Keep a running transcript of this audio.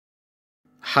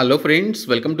Hello friends,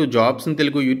 welcome to jobs in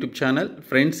Telugu YouTube channel.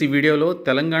 Friends, ఈ వీడియోలో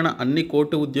తెలంగాణ అన్ని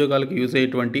కోర్టు ఉద్యోగాలకు యూజ్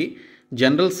అయ్యేటువంటి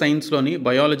జనరల్ సైన్స్లోని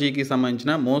బయాలజీకి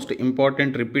సంబంధించిన మోస్ట్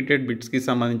ఇంపార్టెంట్ రిపీటెడ్ బిట్స్కి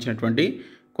సంబంధించినటువంటి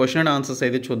క్వశ్చన్ అండ్ ఆన్సర్స్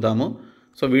అయితే చూద్దాము.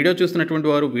 సో వీడియో చూస్తున్నటువంటి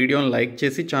వారు వీడియోని లైక్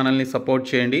చేసి ఛానల్ని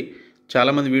సపోర్ట్ చేయండి.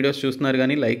 చాలామంది వీడియోస్ చూస్తున్నారు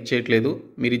కానీ లైక్ చేయట్లేదు.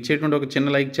 మీరు ఇచ్చేటువంటి ఒక చిన్న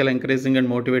లైక్ చాలా ఎంకరేజింగ్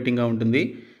అండ్ మోటివేటింగ్గా ఉంటుంది.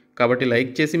 కాబట్టి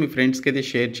లైక్ చేసి మీ ఫ్రెండ్స్కి అయితే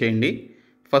షేర్ చేయండి.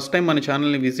 ఫస్ట్ టైం మన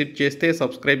ఛానల్ని విజిట్ చేస్తే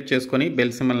సబ్స్క్రైబ్ చేసుకొని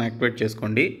బెల్ సింబల్ని యాక్టివేట్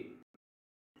చేసుకోండి.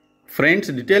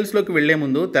 ఫ్రెండ్స్, డీటెయిల్స్లోకి వెళ్లే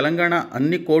ముందు తెలంగాణ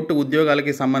అన్ని కోర్టు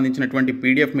ఉద్యోగాలకి సంబంధించినటువంటి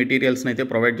పీడిఎఫ్ మెటీరియల్స్ని అయితే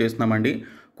ప్రొవైడ్ చేస్తున్నామండి.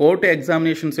 కోర్టు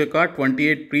ఎగ్జామినేషన్స్ యొక్క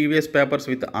 28 ప్రీవియస్ పేపర్స్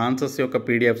విత్ ఆన్సర్స్ యొక్క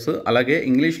పీడిఎఫ్స్, అలాగే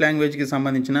ఇంగ్లీష్ లాంగ్వేజ్కి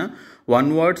సంబంధించిన వన్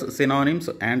వర్డ్స్, సినానిమ్స్,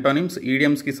 యాంటోనిమ్స్,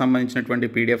 ఈడియమ్స్కి సంబంధించినటువంటి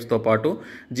పీడిఎఫ్స్తో పాటు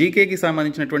జీకేకి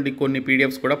సంబంధించినటువంటి కొన్ని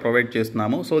పీడిఎఫ్స్ కూడా ప్రొవైడ్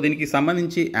చేస్తున్నాము. సో దీనికి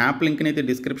సంబంధించి యాప్ లింక్ని అయితే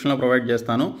డిస్క్రిప్షన్లో ప్రొవైడ్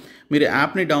చేస్తాను. మీరు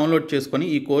యాప్ని డౌన్లోడ్ చేసుకొని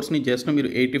ఈ కోర్స్ని జస్ట్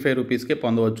మీరు 85 రూపీస్కే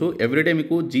పొందవచ్చు. ఎవ్రీడే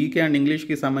మీకు జీకే అండ్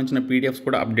ఇంగ్లీష్కి సంబంధించిన పీడిఎఫ్స్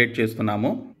కూడా అప్డేట్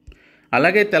చేస్తున్నాము.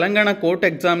 అలాగే తెలంగాణ కోర్ట్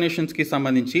ఎగ్జామినేషన్స్కి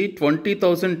సంబంధించి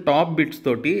 20,000 టాప్ బిట్స్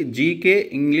తోటి GK,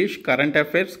 English, current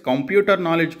affairs, computer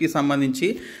నాలెడ్జ్కి సంబంధించి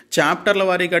చాప్టర్ల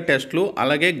వారీగా టెస్టులు,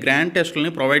 అలాగే గ్రాండ్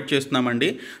టెస్టులని ప్రొవైడ్ చేస్తున్నామండి.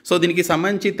 సో దీనికి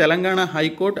సంబంధించి తెలంగాణ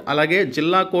హైకోర్టు అలాగే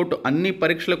జిల్లా కోర్టు అన్ని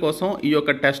పరీక్షల కోసం ఈ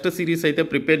యొక్క టెస్ట్ సిరీస్ అయితే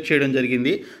ప్రిపేర్ చేయడం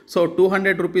జరిగింది. సో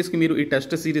 200 రూపీస్కి మీరు ఈ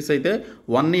టెస్ట్ సిరీస్ అయితే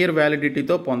 1 ఇయర్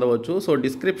వ్యాలిడిటీతో పొందవచ్చు. సో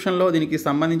డిస్క్రిప్షన్లో దీనికి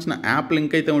సంబంధించిన యాప్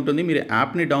లింక్ అయితే ఉంటుంది. మీరు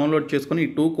యాప్ని డౌన్లోడ్ చేసుకొని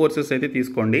ఈ 2 కోర్సెస్ అయితే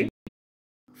తీసుకోండి.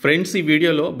 ఫ్రెండ్స్, ఈ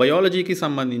వీడియోలో బయాలజీకి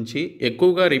సంబంధించి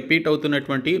ఎక్కువగా రిపీట్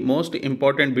అవుతున్నటువంటి మోస్ట్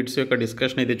ఇంపార్టెంట్ బిట్స్ యొక్క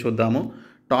డిస్కషన్ అయితే చూద్దాము.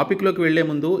 టాపిక్లోకి వెళ్లే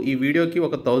ముందు ఈ వీడియోకి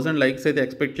ఒక 1000 లైక్స్ అయితే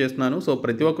ఎక్స్పెక్ట్ చేస్తున్నాను. సో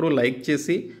ప్రతి ఒక్కరూ లైక్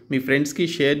చేసి మీ ఫ్రెండ్స్కి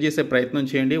షేర్ చేసే ప్రయత్నం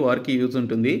చేయండి, వారికి యూజ్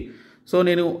ఉంటుంది. సో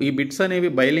నేను ఈ బిట్స్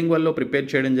అనేవి బైలింగ్వల్లో ప్రిపేర్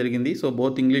చేయడం జరిగింది. So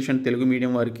both English and Telugu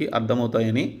medium వారికి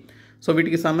అర్థమవుతాయని. సో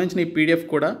వీటికి సంబంధించిన ఈ పీడిఎఫ్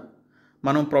కూడా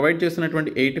మనం ప్రొవైడ్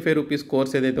చేసినటువంటి 85 రూపీస్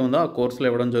కోర్స్ ఏదైతే ఉందో ఆ కోర్సులో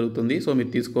ఇవ్వడం జరుగుతుంది. సో మీరు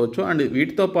తీసుకోవచ్చు. అండ్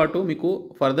వీటితో పాటు మీకు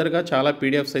ఫర్దర్గా చాలా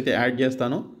పీడిఎఫ్స్ అయితే యాడ్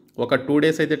చేస్తాను. ఒక 2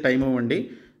 డేస్ అయితే టైం ఇవ్వండి.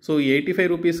 సో 85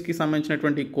 రూపీస్కి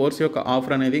సంబంధించినటువంటి కోర్స్ యొక్క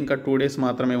ఆఫర్ అనేది ఇంకా 2 డేస్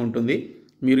మాత్రమే ఉంటుంది.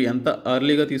 మీరు ఎంత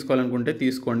ఎర్లీగా తీసుకోవాలనుకుంటే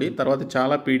తీసుకోండి. తర్వాత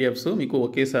చాలా పీడిఎఫ్స్ మీకు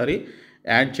ఒకేసారి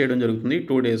యాడ్ చేయడం జరుగుతుంది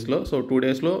 2 డేస్లో. సో 2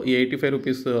 డేస్లో ఈ 85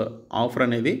 రూపీస్ ఆఫర్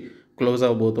అనేది క్లోజ్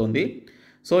అవ్వబోతోంది.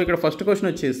 సో ఇక్కడ ఫస్ట్ క్వశ్చన్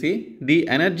వచ్చేసి, the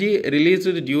energy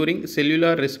released during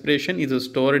cellular respiration is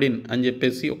stored in అని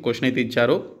చెప్పేసి ఒక క్వశ్చన్ అయితే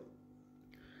ఇచ్చారు.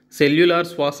 సెల్యులార్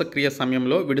శ్వాసక్రియ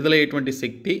సమయంలో విడుదలయ్యేటువంటి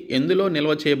శక్తి ఎందులో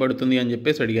నిల్వ చేయబడుతుంది అని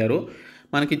చెప్పేసి అడిగారు.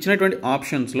 మనకి ఇచ్చినటువంటి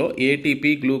ఆప్షన్స్లో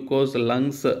ఏటీపీ, గ్లూకోజ్,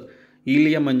 లంగ్స్,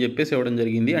 ఈలియం అని చెప్పేసి ఇవ్వడం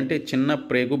జరిగింది. అంటే చిన్న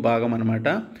ప్రేగు భాగం అనమాట.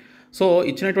 సో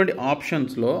ఇచ్చినటువంటి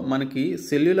ఆప్షన్స్లో మనకి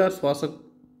సెల్యులార్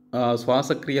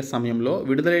శ్వాసక్రియ సమయంలో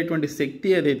విడుదలయ్యేటువంటి శక్తి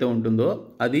ఏదైతే ఉంటుందో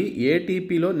అది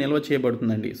ఏటీపీలో నిల్వ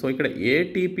చేయబడుతుందండి. సో ఇక్కడ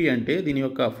ఏటీపీ అంటే దీని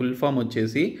యొక్క ఫుల్ ఫామ్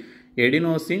వచ్చేసి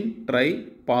ఎడినోసిన్ ట్రై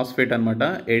పాస్ఫేట్ అనమాట.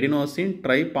 ఎడినోసిన్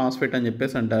ట్రై పాస్ఫేట్ అని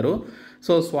చెప్పేసి అంటారు.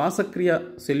 సో శ్వాసక్రియ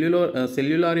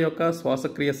సెల్యులార్ యొక్క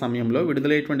శ్వాసక్రియ సమయంలో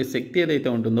విడుదలయ్యేటువంటి శక్తి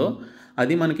ఏదైతే ఉంటుందో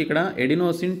అది మనకి ఇక్కడ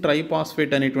ఎడినోసిన్ ట్రై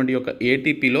పాస్ఫేట్ అనేటువంటి యొక్క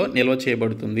ఏటీపీలో నిల్వ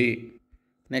చేయబడుతుంది.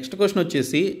 నెక్స్ట్ క్వశ్చన్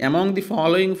వచ్చేసి, among the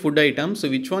following food items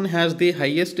which one has the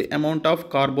highest amount of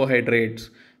carbohydrates?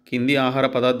 కింది ఆహార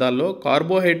పదార్థాల్లో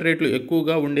కార్బోహైడ్రేట్లు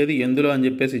ఎక్కువగా ఉండేది ఎందులో అని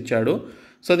చెప్పేసి ఇచ్చాడు.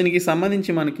 సో దీనికి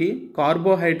సంబంధించి మనకి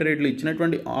కార్బోహైడ్రేట్లు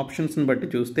ఇచ్చినటువంటి ఆప్షన్స్ని బట్టి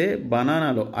చూస్తే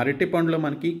బనానాలో, అరటిపండులో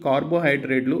మనకి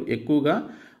కార్బోహైడ్రేట్లు ఎక్కువగా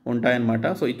ఉంటాయన్నమాట.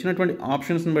 సో ఇచ్చినటువంటి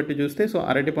ఆప్షన్స్ని బట్టి చూస్తే సో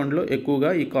అరటిపండులో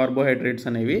ఎక్కువగా ఈ కార్బోహైడ్రేట్స్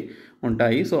అనేవి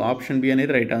ఉంటాయి. సో ఆప్షన్ బి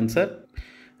అనేది రైట్ ఆన్సర్.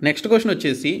 నెక్స్ట్ క్వశ్చన్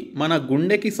వచ్చేసి, మన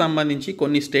గుండెకి సంబంధించి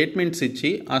కొన్ని స్టేట్మెంట్స్ ఇచ్చి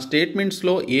ఆ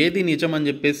స్టేట్మెంట్స్లో ఏది నిజం అని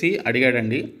చెప్పేసి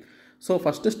అడిగాడండి. సో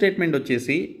ఫస్ట్ స్టేట్మెంట్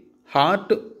వచ్చేసి,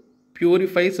 హార్ట్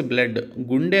ప్యూరిఫైస్ బ్లడ్,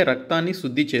 గుండె రక్తాన్ని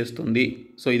శుద్ధి చేస్తుంది.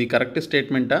 సో ఇది కరెక్ట్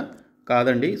స్టేట్మెంటా?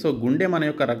 కాదండి. సో గుండె మన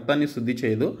యొక్క రక్తాన్ని శుద్ధి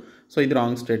చేయదు. సో ఇది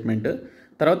రాంగ్ స్టేట్మెంట్.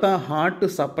 తర్వాత heart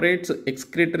separates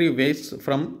excretory waste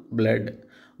from blood,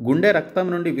 గుండె రక్తం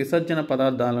నుండి విసర్జన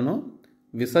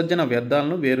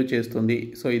వ్యర్థాలను వేరు చేస్తుంది.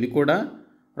 సో ఇది కూడా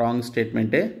రాంగ్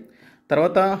స్టేట్మెంటే.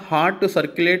 తర్వాత హార్ట్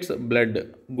సర్క్యులేట్స్ బ్లడ్,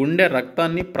 గుండె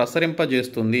రక్తాన్ని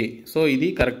ప్రసరింపజేస్తుంది. సో ఇది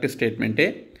correct స్టేట్మెంటే.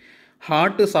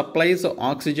 Heart supplies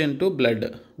oxygen to blood,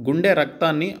 గుండె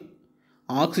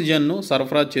ఆక్సిజన్ను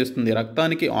సరఫరా చేస్తుంది,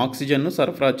 రక్తానికి ఆక్సిజన్ను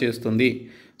సరఫరా చేస్తుంది.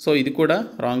 సో ఇది కూడా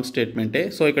రాంగ్ స్టేట్మెంటే.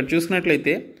 సో ఇక్కడ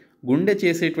చూసినట్లయితే గుండె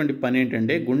చేసేటువంటి పని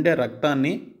ఏంటంటే గుండె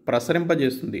రక్తాన్ని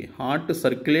ప్రసరింపజేస్తుంది. హార్ట్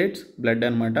సర్క్యులేట్స్ బ్లడ్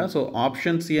అనమాట. సో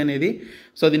ఆప్షన్ సి అనేది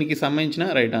సో దీనికి సంబంధించిన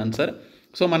రైట్ ఆన్సర్.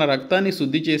 సో మన రక్తాన్ని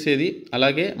శుద్ధి చేసేది,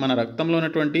 అలాగే మన రక్తంలో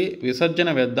ఉన్నటువంటి విసర్జన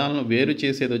వ్యర్థాలను వేరు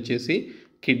చేసేది వచ్చేసి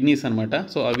కిడ్నీస్ అనమాట.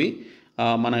 సో అవి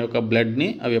మన యొక్క బ్లడ్ని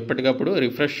అవి ఎప్పటికప్పుడు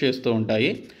రిఫ్రెష్ చేస్తూ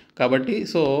ఉంటాయి. కాబట్టి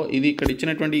సో ఇది ఇక్కడ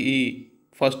ఇచ్చినటువంటి ఈ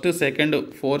ఫస్ట్ సెకండ్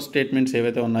 4 స్టేట్మెంట్స్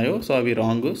ఏవైతే ఉన్నాయో సో అవి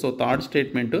wrong. So third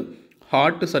statement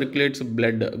heart circulates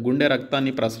blood, గుండె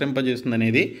రక్తాన్ని ప్రసరింపజేస్తుంది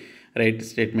అనేది రైట్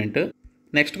స్టేట్మెంట్.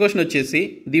 నెక్స్ట్ క్వశ్చన్ వచ్చేసి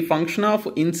ది ఫంక్షన్ ఆఫ్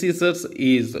ఇన్సిసర్స్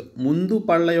ఈజ్, ముందు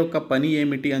పళ్ళ యొక్క పని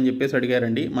ఏమిటి అని చెప్పేసి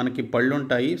అడిగారండి. మనకి పళ్ళు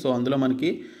ఉంటాయి, సో అందులో మనకి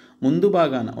ముందు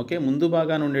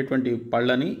భాగాన ఉండేటువంటి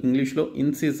పళ్ళని ఇంగ్లీష్లో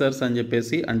ఇన్సిసర్స్ అని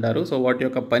చెప్పేసి అంటారు. సో వాటి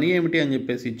యొక్క పని ఏమిటి అని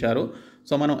చెప్పేసి ఇచ్చారు.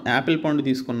 సో మనం యాపిల్ పండు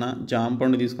తీసుకున్నా, జామ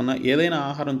పండు తీసుకున్నా, ఏదైనా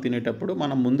ఆహారం తినేటప్పుడు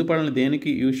మనం ముందు పళ్ళని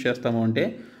దేనికి యూజ్ చేస్తాము అంటే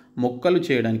ముక్కలు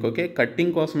చేయడానికి,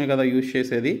 కట్టింగ్ కోసమే కదా యూజ్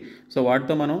చేసేది. సో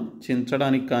వాటితో మనం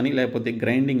చించడానికి కానీ లేకపోతే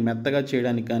గ్రైండింగ్ మెత్తగా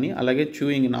చేయడానికి కానీ అలాగే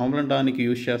చూయింగ్ నమలడానికి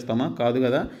యూజ్ చేస్తామా? కాదు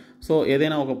కదా. సో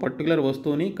ఏదైనా ఒక పర్టికులర్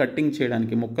వస్తువుని కట్టింగ్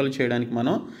చేయడానికి, ముక్కలు చేయడానికి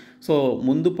మనం సో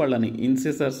ముందు పళ్ళని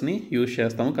ఇన్సిసర్స్ని యూజ్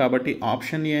చేస్తాము. కాబట్టి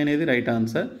ఆప్షన్ ఏ అనేది రైట్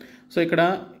ఆన్సర్. సో ఇక్కడ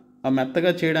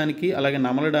మెత్తగా చేయడానికి అలాగే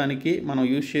నమలడానికి మనం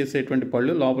యూజ్ చేసేటువంటి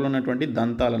పళ్ళు లోపల ఉన్నటువంటి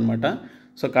దంతాలు అనమాట.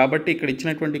 సో కాబట్టి ఇక్కడ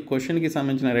ఇచ్చినటువంటి క్వశ్చన్కి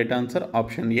సంబంధించిన right answer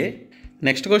option A.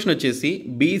 Next question వచ్చేసి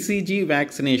బీసీజీ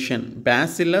వ్యాక్సినేషన్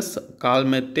బ్యాసిల్లస్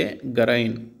కాల్మెర్టే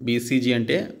గరైన్, బీసీజీ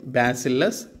అంటే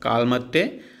bacillus కాల్మెర్టే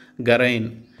గరైన్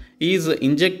is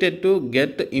injected to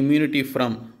get immunity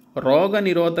from, రోగ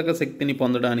నిరోధక శక్తిని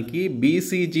పొందడానికి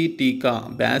బీసీజీ టీకా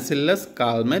బ్యాసిల్లస్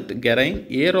కాల్మెట్ గెరైన్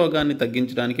ఏ రోగాన్ని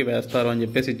తగ్గించడానికి వేస్తారు అని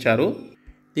చెప్పేసి ఇచ్చారు.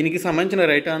 దీనికి సంబంధించిన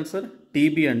రైట్ ఆన్సర్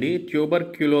టీబీ అండి,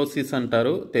 ట్యూబర్క్యులోసిస్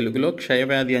అంటారు, తెలుగులో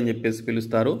క్షయవ్యాధి అని చెప్పేసి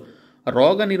పిలుస్తారు.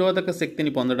 రోగ నిరోధక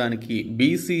శక్తిని పొందడానికి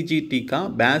బీసీజీ టీకా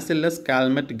బ్యాసిల్లస్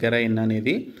కాల్మెట్ గెరైన్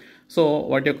అనేది సో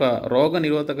వాటి యొక్క రోగ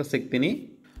నిరోధక శక్తిని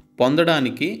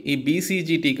పొందడానికి ఈ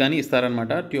బీసీజీ టీకాని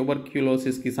ఇస్తారనమాట.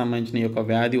 ట్యూబర్క్యులోసిస్కి సంబంధించిన యొక్క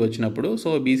వ్యాధి వచ్చినప్పుడు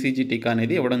సో బీసీజీ టీకా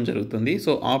అనేది ఇవ్వడం జరుగుతుంది.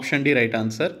 So option D right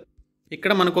answer.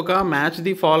 ఇక్కడ మనకు ఒక మ్యాచ్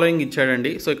ది ఫాలోయింగ్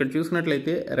ఇచ్చాడండి. సో ఇక్కడ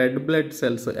చూసినట్లయితే రెడ్ బ్లడ్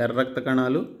సెల్స్ ఎర్ర రక్త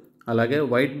కణాలు, అలాగే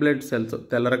వైట్ బ్లడ్ సెల్స్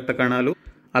తెల్ల రక్త కణాలు,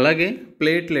 అలాగే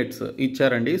ప్లేట్లెట్స్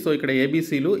ఇచ్చారండి. సో ఇక్కడ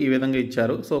ఏబీసీలు ఈ విధంగా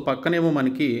ఇచ్చారు. సో పక్కనేమో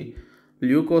మనకి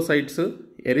ల్యూకోసైట్స్,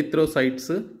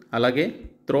 ఎరిథ్రోసైట్స్, అలాగే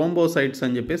థ్రోంబోసైట్స్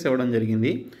అని చెప్పేసి ఇవ్వడం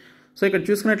జరిగింది. సో ఇక్కడ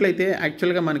చూసుకున్నట్లయితే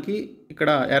యాక్చువల్గా మనకి ఇక్కడ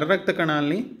ఎర్ర రక్త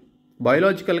కణాలని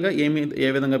బయోలాజికల్గా ఏ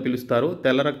విధంగా పిలుస్తారు,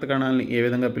 తెల్ల రక్త కణాలని ఏ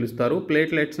విధంగా పిలుస్తారు,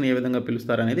 ప్లేట్లెట్స్ని ఏ విధంగా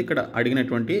పిలుస్తారు అనేది ఇక్కడ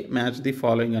అడిగినటువంటి మ్యాచ్ ది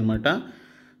ఫాలోయింగ్ అనమాట.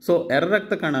 సో ఎర్ర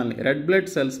రక్త కణాలని రెడ్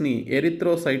బ్లడ్ సెల్స్ని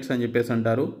ఎరిథ్రోసైట్స్ అని చెప్పేసి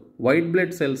అంటారు, వైట్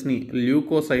బ్లడ్ సెల్స్ని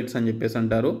ల్యూకోసైట్స్ అని చెప్పేసి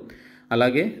అంటారు,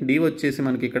 అలాగే డి వచ్చేసి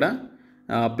మనకి ఇక్కడ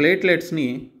ప్లేట్లెట్స్ని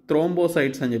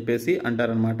థ్రోంబోసైట్స్ అని చెప్పేసి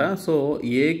అంటారనమాట. సో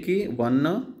ఏకి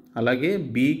 1, అలాగే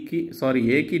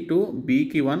ఏకి 2,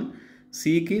 బికి 1,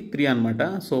 సికి 3 అనమాట.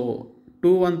 సో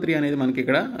 2, 1, 3 అనేది మనకి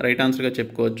ఇక్కడ రైట్ ఆన్సర్గా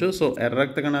చెప్పుకోవచ్చు. సో ఎర్ర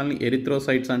రక్త కణాలని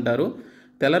ఎరిథ్రోసైట్స్ అంటారు,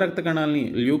 తెల్ల రక్త కణాలని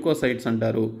ల్యూకోసైట్స్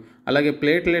అంటారు, అలాగే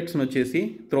ప్లేట్లెట్స్ని వచ్చేసి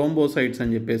థ్రోంబోసైట్స్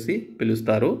అని చెప్పేసి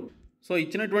పిలుస్తారు. సో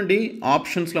ఇచ్చినటువంటి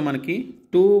ఆప్షన్స్లో మనకి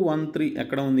 2, 1, 3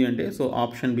 ఎక్కడ ఉంది అంటే సో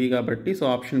ఆప్షన్ బి కాబట్టి సో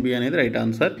ఆప్షన్ బి అనేది రైట్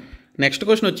ఆన్సర్. నెక్స్ట్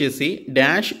క్వశ్చన్ వచ్చేసి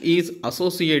dash is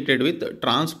associated with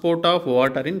transport of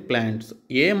water in plants,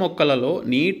 ఏ మొక్కలలో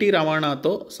నీటి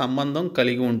రవాణాతో సంబంధం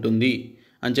కలిగి ఉంటుంది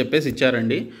అని చెప్పేసి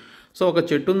ఇచ్చారండి. సో ఒక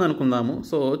చెట్టు ఉంది అనుకుందాము.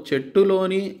 సో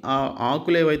చెట్టులోని ఆ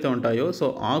ఆకులు ఏవైతే ఉంటాయో సో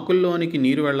ఆకుల్లోనికి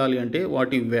నీరు వెళ్ళాలి అంటే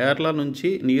వాటి వేర్ల నుంచి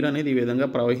నీరు అనేది ఈ విధంగా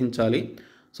ప్రవహించాలి.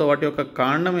 సో వాటి యొక్క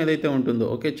కాండం ఏదైతే ఉంటుందో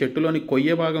చెట్టులోని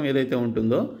కొయ్య భాగం ఏదైతే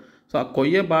ఉంటుందో సో ఆ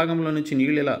కొయ్య భాగంలో నుంచి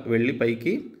నీళ్ళు ఇలా వెళ్ళి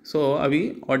పైకి సో అవి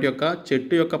వాటి యొక్క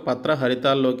చెట్టు యొక్క పత్ర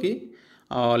హరితాల్లోకి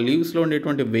లీవ్స్లో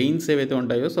ఉండేటువంటి వెయిన్స్ ఏవైతే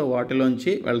ఉంటాయో సో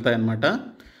వాటిలోంచి వెళ్తాయన్నమాట.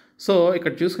 సో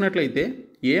ఇక్కడ చూసుకున్నట్లయితే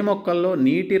ఏ మొక్కల్లో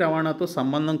నీటి రవాణాతో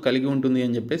సంబంధం కలిగి ఉంటుంది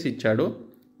అని చెప్పేసి ఇచ్చాడు.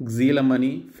 గ్జీలం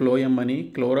అని, ఫ్లోయం అని,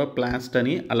 క్లోరోప్లాస్ట్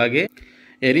అని, అలాగే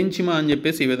ఎరించిమా అని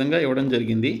చెప్పేసి ఈ విధంగా ఇవ్వడం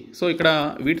జరిగింది. సో ఇక్కడ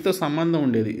వీటితో సంబంధం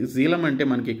ఉండేది జీలం అంటే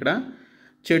మనకి ఇక్కడ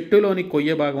చెట్టులోని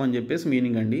కొయ్య భాగం అని చెప్పేసి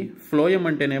మీనింగ్ అండి. ఫ్లోయం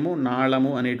అంటేనేమో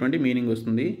నాళము అనేటువంటి మీనింగ్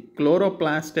వస్తుంది.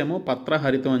 క్లోరోప్లాస్ట్ ఏమో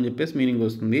పత్రహరితం అని చెప్పేసి మీనింగ్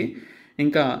వస్తుంది.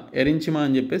 ఇంకా ఎరించిమా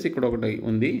అని చెప్పేసి ఇక్కడ ఒకటి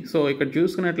ఉంది. సో ఇక్కడ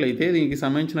చూసుకున్నట్లయితే దీనికి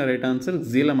సంబంధించిన రైట్ ఆన్సర్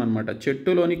జీలం అనమాట.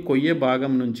 చెట్టులోని కొయ్య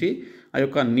భాగం నుంచి ఆ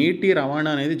యొక్క నీటి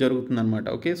రవాణా అనేది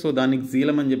జరుగుతుందన్నమాట. సో దాన్ని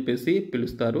జీలం అని చెప్పేసి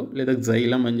పిలుస్తారు, లేదా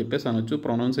జైలం అని చెప్పేసి అనొచ్చు,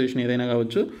 ప్రొనౌన్సియేషన్ ఏదైనా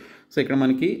కావచ్చు. సో ఇక్కడ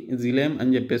మనకి జిలేం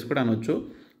అని చెప్పేసి కూడా అనొచ్చు.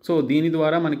 సో దీని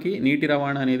ద్వారా మనకి నీటి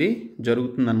రవాణా అనేది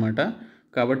జరుగుతుందన్నమాట.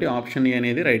 కాబట్టి ఆప్షన్ ఏ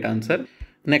అనేది రైట్ ఆన్సర్.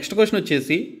 నెక్స్ట్ క్వశ్చన్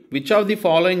వచ్చేసి which of the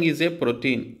following is a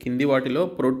protein, కింది వాటిలో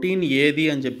ప్రోటీన్ ఏది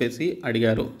అని చెప్పేసి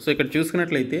అడిగారు. సో ఇక్కడ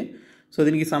చూసుకున్నట్లయితే సో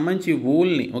దీనికి సంబంధించి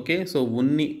వూల్ని సో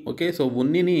ఉన్ని సో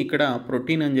ఉన్నిని ఇక్కడ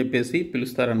ప్రోటీన్ అని చెప్పేసి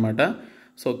పిలుస్తారనమాట.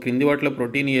 సో క్రింది వాటిలో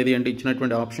ప్రోటీన్ ఏది అంటే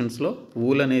ఇచ్చినటువంటి ఆప్షన్స్లో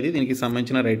వూల్ అనేది దీనికి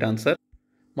సంబంధించిన రైట్ ఆన్సర్.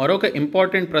 మరొక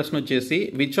ఇంపార్టెంట్ ప్రశ్న వచ్చేసి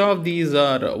which of these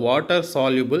or water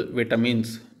soluble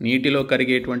vitamins, నీటిలో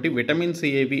కరిగేటువంటి విటమిన్స్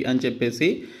ఏవి అని చెప్పేసి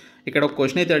ఇక్కడ ఒక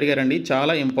క్వశ్చన్ అయితే అడిగారండి.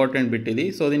 చాలా ఇంపార్టెంట్ బిట్ ఇది.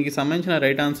 సో దీనికి సంబంధించిన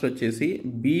రైట్ ఆన్సర్ వచ్చేసి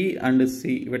బి అండ్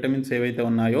సి విటమిన్స్ ఏవైతే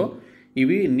ఉన్నాయో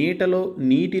ఇవి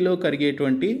నీటిలో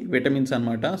కరిగేటువంటి విటమిన్స్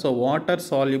అనమాట. సో వాటర్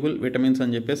సాల్యుబుల్ విటమిన్స్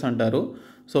అని చెప్పేసి అంటారు.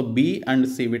 So B and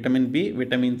C, vitamin B,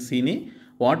 vitamin సిని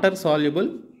వాటర్ సాల్యుబుల్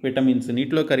విటమిన్స్,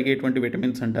 నీటిలో కరిగేటువంటి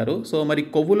విటమిన్స్ అంటారు. సో మరి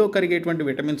కొవ్వులో కరిగేటువంటి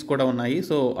విటమిన్స్ కూడా ఉన్నాయి.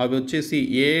 సో అవి వచ్చేసి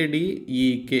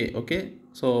ADEK. Okay,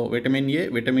 so vitamin A,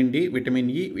 vitamin D, vitamin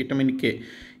E, vitamin K,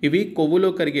 ఇవి కొవ్వులో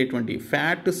కరిగేటువంటి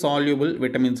ఫ్యాట్ సాల్యుబుల్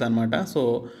విటమిన్స్ అనమాట. సో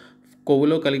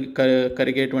కొవ్వులో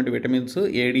కరిగేటువంటి విటమిన్స్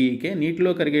ఏడిఈకే,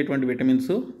 నీటిలో కరిగేటువంటి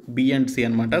విటమిన్స్ బి అండ్ సి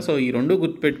అనమాట. సో ఈ రెండు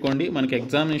గుర్తుపెట్టుకోండి, మనకి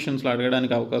ఎగ్జామినేషన్స్లో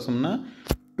అడగడానికి అవకాశం ఉన్న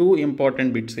 2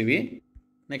 ఇంపార్టెంట్ బిట్స్ ఇవి.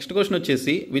 నెక్స్ట్ క్వశ్చన్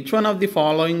వచ్చేసి which one of the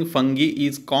following fungi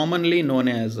is commonly known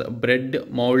as bread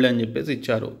mould అని చెప్పేసి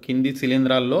ఇచ్చారు. కింది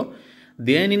శిలీంధ్రాల్లో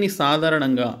దేనిని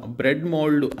సాధారణంగా బ్రెడ్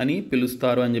మౌల్డ్ అని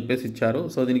పిలుస్తారు అని చెప్పేసి ఇచ్చారు.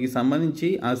 సో దీనికి సంబంధించి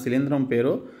ఆ శిలీంధ్రం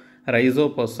పేరు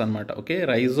రైజోపస్ అనమాట. ఓకే,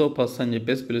 రైజోపస్ అని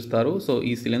చెప్పేసి పిలుస్తారు. సో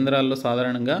ఈ శిలీంధ్రాల్లో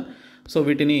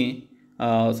వీటిని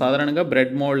సాధారణంగా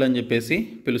బ్రెడ్ మౌల్డ్ అని చెప్పేసి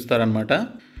పిలుస్తారనమాట.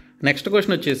 నెక్స్ట్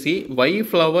క్వశ్చన్ వచ్చేసి why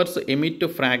flowers emit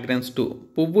fragrance to,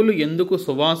 పువ్వులు ఎందుకు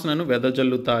సువాసనను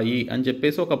వెదజల్లుతాయి అని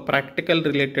చెప్పేసి ఒక practical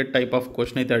related type of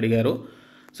question అయితే అడిగారు.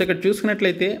 సో ఇక్కడ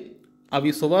చూసుకున్నట్లయితే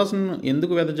అవి సువాసనను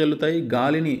ఎందుకు వెదజల్లుతాయి?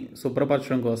 గాలిని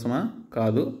శుభ్రపరచడం కోసమా?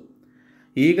 కాదు.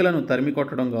 ఈగలను తరిమి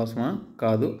కొట్టడం కోసమా?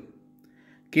 కాదు.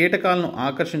 కీటకాలను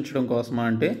ఆకర్షించడం కోసమా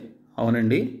అంటే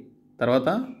అవునండి. తర్వాత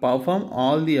perform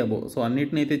all the above, so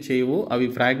అన్నిటినైతే చేయవు, అవి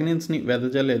ఫ్రాగ్రెన్స్ని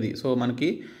వెదజల్లేది. సో మనకి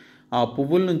ఆ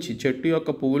పువ్వుల నుంచి, చెట్టు యొక్క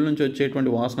పువ్వుల నుంచి వచ్చేటువంటి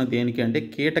వాసన దేనికి అంటే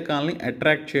కీటకాలని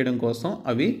అట్రాక్ట్ చేయడం కోసం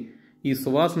అవి ఈ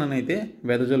సువాసనను అయితే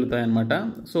వెదజల్లుతాయి అన్నమాట.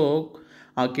 సో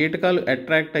ఆ కీటకాలు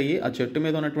అట్రాక్ట్ అయ్యి ఆ చెట్టు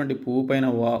మీద ఉన్నటువంటి పువ్వు పైన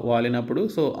వాలినప్పుడు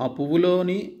సో ఆ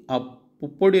పువ్వులోని ఆ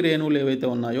పుప్పొడి రేణువులు ఏవైతే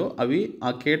ఉన్నాయో అవి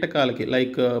ఆ కీటకాలకి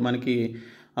లైక్ మనకి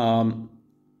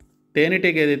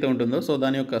తేనెటీగ ఏదైతే ఉంటుందో సో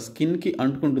దాని యొక్క స్కిన్కి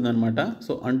అంటుకుంటుంది అనమాట.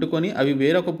 సో అంటుకొని అవి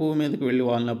వేరొక పువ్వు మీదకి వెళ్ళి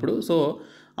వాలినప్పుడు సో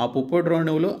ఆ పుప్పొడి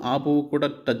రేణువులు ఆ పువ్వు కూడా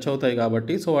టచ్ అవుతాయి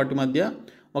కాబట్టి సో వాటి మధ్య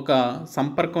ఒక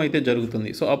సంపర్కం అయితే జరుగుతుంది.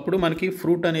 సో అప్పుడు మనకి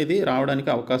ఫ్రూట్ అనేది రావడానికి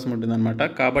అవకాశం ఉంటుంది అనమాట.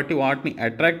 కాబట్టి వాటిని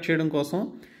అట్రాక్ట్ చేయడం కోసం,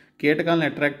 కీటకాలను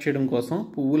అట్రాక్ట్ చేయడం కోసం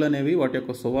పువ్వులు అనేవి వాటి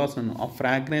యొక్క సువాసనను, ఆ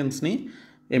ఫ్రాగ్రెన్స్ని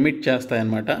ఎమిట్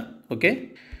చేస్తాయన్నమాట. ఓకే,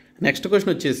 నెక్స్ట్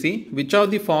క్వశ్చన్ వచ్చేసి which of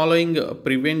the following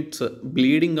prevents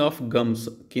bleeding of gums,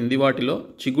 కింది వాటిలో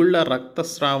చిగుళ్ళ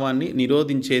రక్తస్రావాన్ని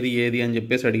నిరోధించేది ఏది అని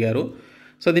చెప్పేసి అడిగారు.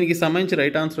 సో దీనికి సంబంధించి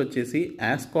రైట్ ఆన్సర్ వచ్చేసి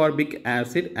ఆస్కార్బిక్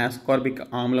యాసిడ్, ఆస్కార్బిక్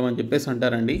ఆమ్లం అని చెప్పేసి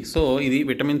అంటారండి. సో ఇది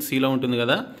విటమిన్ సిలో ఉంటుంది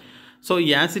కదా. సో ఈ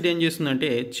యాసిడ్ ఏం చేస్తుందంటే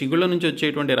చిగుళ్ళ నుంచి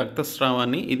వచ్చేటువంటి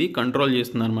రక్తస్రావాన్ని ఇది కంట్రోల్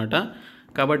చేస్తుంది అనమాట.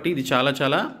 కాబట్టి ఇది చాలా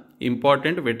చాలా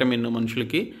ఇంపార్టెంట్ విటమిన్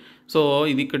మనుషులకి. సో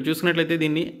ఇది ఇక్కడ చూసినట్లయితే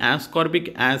దీన్ని ఆస్కార్బిక్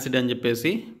యాసిడ్ అని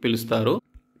చెప్పేసి పిలుస్తారు.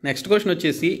 నెక్స్ట్ క్వశ్చన్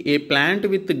వచ్చేసి ఏ plant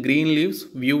with green leaves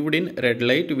వ్యూవ్డ్ in red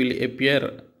light will appear,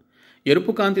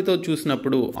 ఎరుపు కాంతితో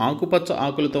చూసినప్పుడు ఆకుపచ్చ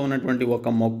ఆకులతో ఉన్నటువంటి ఒక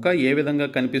మొక్క ఏ విధంగా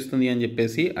కనిపిస్తుంది అని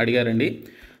చెప్పేసి అడిగారండి.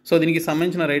 సో దీనికి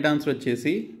సంబంధించిన రైట్ ఆన్సర్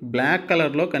వచ్చేసి బ్లాక్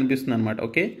కలర్లో కనిపిస్తుంది అనమాట.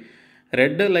 ఓకే,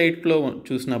 రెడ్ లైట్లో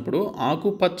చూసినప్పుడు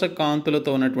ఆకుపచ్చ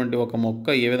కాంతులతో ఉన్నటువంటి ఒక మొక్క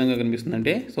ఏ విధంగా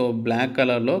కనిపిస్తుందంటే సో బ్లాక్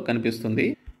కలర్లో కనిపిస్తుంది.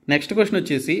 నెక్స్ట్ క్వశ్చన్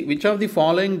వచ్చేసి which of the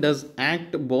following does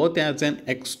act both as an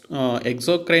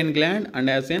exocrine gland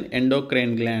and as an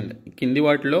endocrine gland, కింది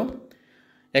వాటిలో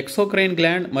ఎక్సోక్రైన్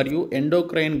గ్లాండ్ మరియు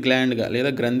ఎండోక్రైన్ గ్లాండ్గా లేదా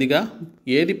గ్రంథిగా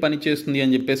ఏది పనిచేస్తుంది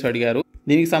అని చెప్పేసి అడిగారు.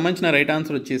 దీనికి సంబంధించిన రైట్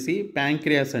ఆన్సర్ వచ్చేసి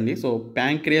ప్యాంక్రియాస్ అండి. సో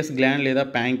ప్యాంక్రియాస్ గ్లాండ్ లేదా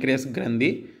ప్యాంక్రియాస్ గ్రంథి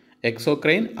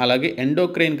ఎక్సోక్రైన్ అలాగే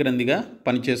ఎండోక్రైన్ గ్రంథిగా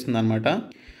పనిచేస్తుంది అనమాట.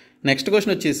 నెక్స్ట్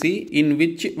క్వశ్చన్ వచ్చేసి in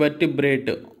which vertebrate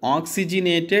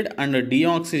ఆక్సిజినేటెడ్ and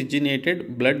డీఆక్సిజినేటెడ్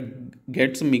blood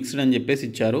gets mixed అని చెప్పేసి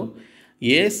ఇచ్చారు.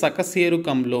 ఏ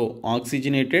సకశేరుకంలో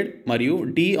ఆక్సిజినేటెడ్ మరియు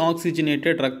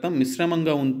డీఆక్సిజినేటెడ్ రక్తం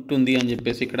మిశ్రమంగా ఉంటుంది అని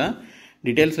చెప్పేసి ఇక్కడ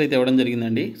డీటెయిల్స్ అయితే ఇవ్వడం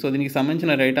జరిగిందండి. సో దీనికి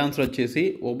సంబంధించిన రైట్ ఆన్సర్ వచ్చేసి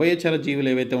ఉభయచర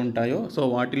జీవులు ఏవైతే ఉంటాయో సో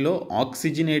వాటిల్లో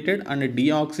ఆక్సిజినేటెడ్ అండ్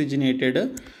డీఆక్సిజినేటెడ్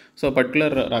సో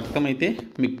పర్టికులర్ రక్తం అయితే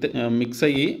మిక్స్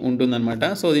అయ్యి ఉంటుందన్నమాట.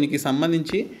 సో దీనికి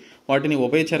సంబంధించి వాటిని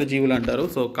ఉభయచర జీవులు అంటారు.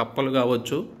 సో కప్పలు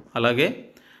కావచ్చు, అలాగే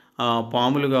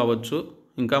పాములు కావచ్చు,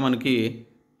 ఇంకా మనకి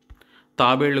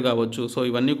తాబేళ్లు కావచ్చు. సో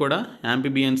ఇవన్నీ కూడా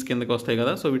యాంఫిబియన్స్ కిందకి వస్తాయి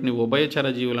కదా. సో వీటిని ఉభయచర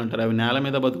జీవులు అంటారు. అవి నేల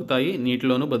మీద బతుకుతాయి,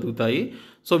 నీటిలోనూ బతుకుతాయి.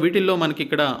 సో వీటిల్లో మనకి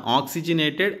ఇక్కడ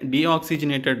ఆక్సిజినేటెడ్,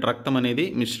 డీఆక్సిజినేటెడ్ రక్తం అనేది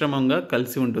మిశ్రమంగా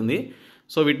కలిసి ఉంటుంది.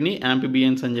 సో వీటిని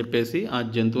యాంఫిబియన్స్ అని చెప్పేసి ఆ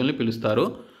జంతువుల్ని పిలుస్తారు.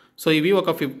 సో ఇవి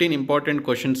ఒక 15 ఇంపార్టెంట్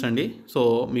క్వశ్చన్స్ అండి. సో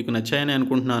మీకు నచ్చాయని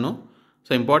అనుకుంటున్నాను.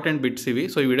 సో ఇంపార్టెంట్ బిట్స్ ఇవి.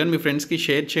 సో ఈ వీడియోని మీ ఫ్రెండ్స్కి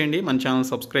షేర్ చేయండి, మన ఛానల్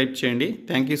సబ్స్క్రైబ్ చేయండి.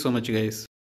 Thank you so much guys.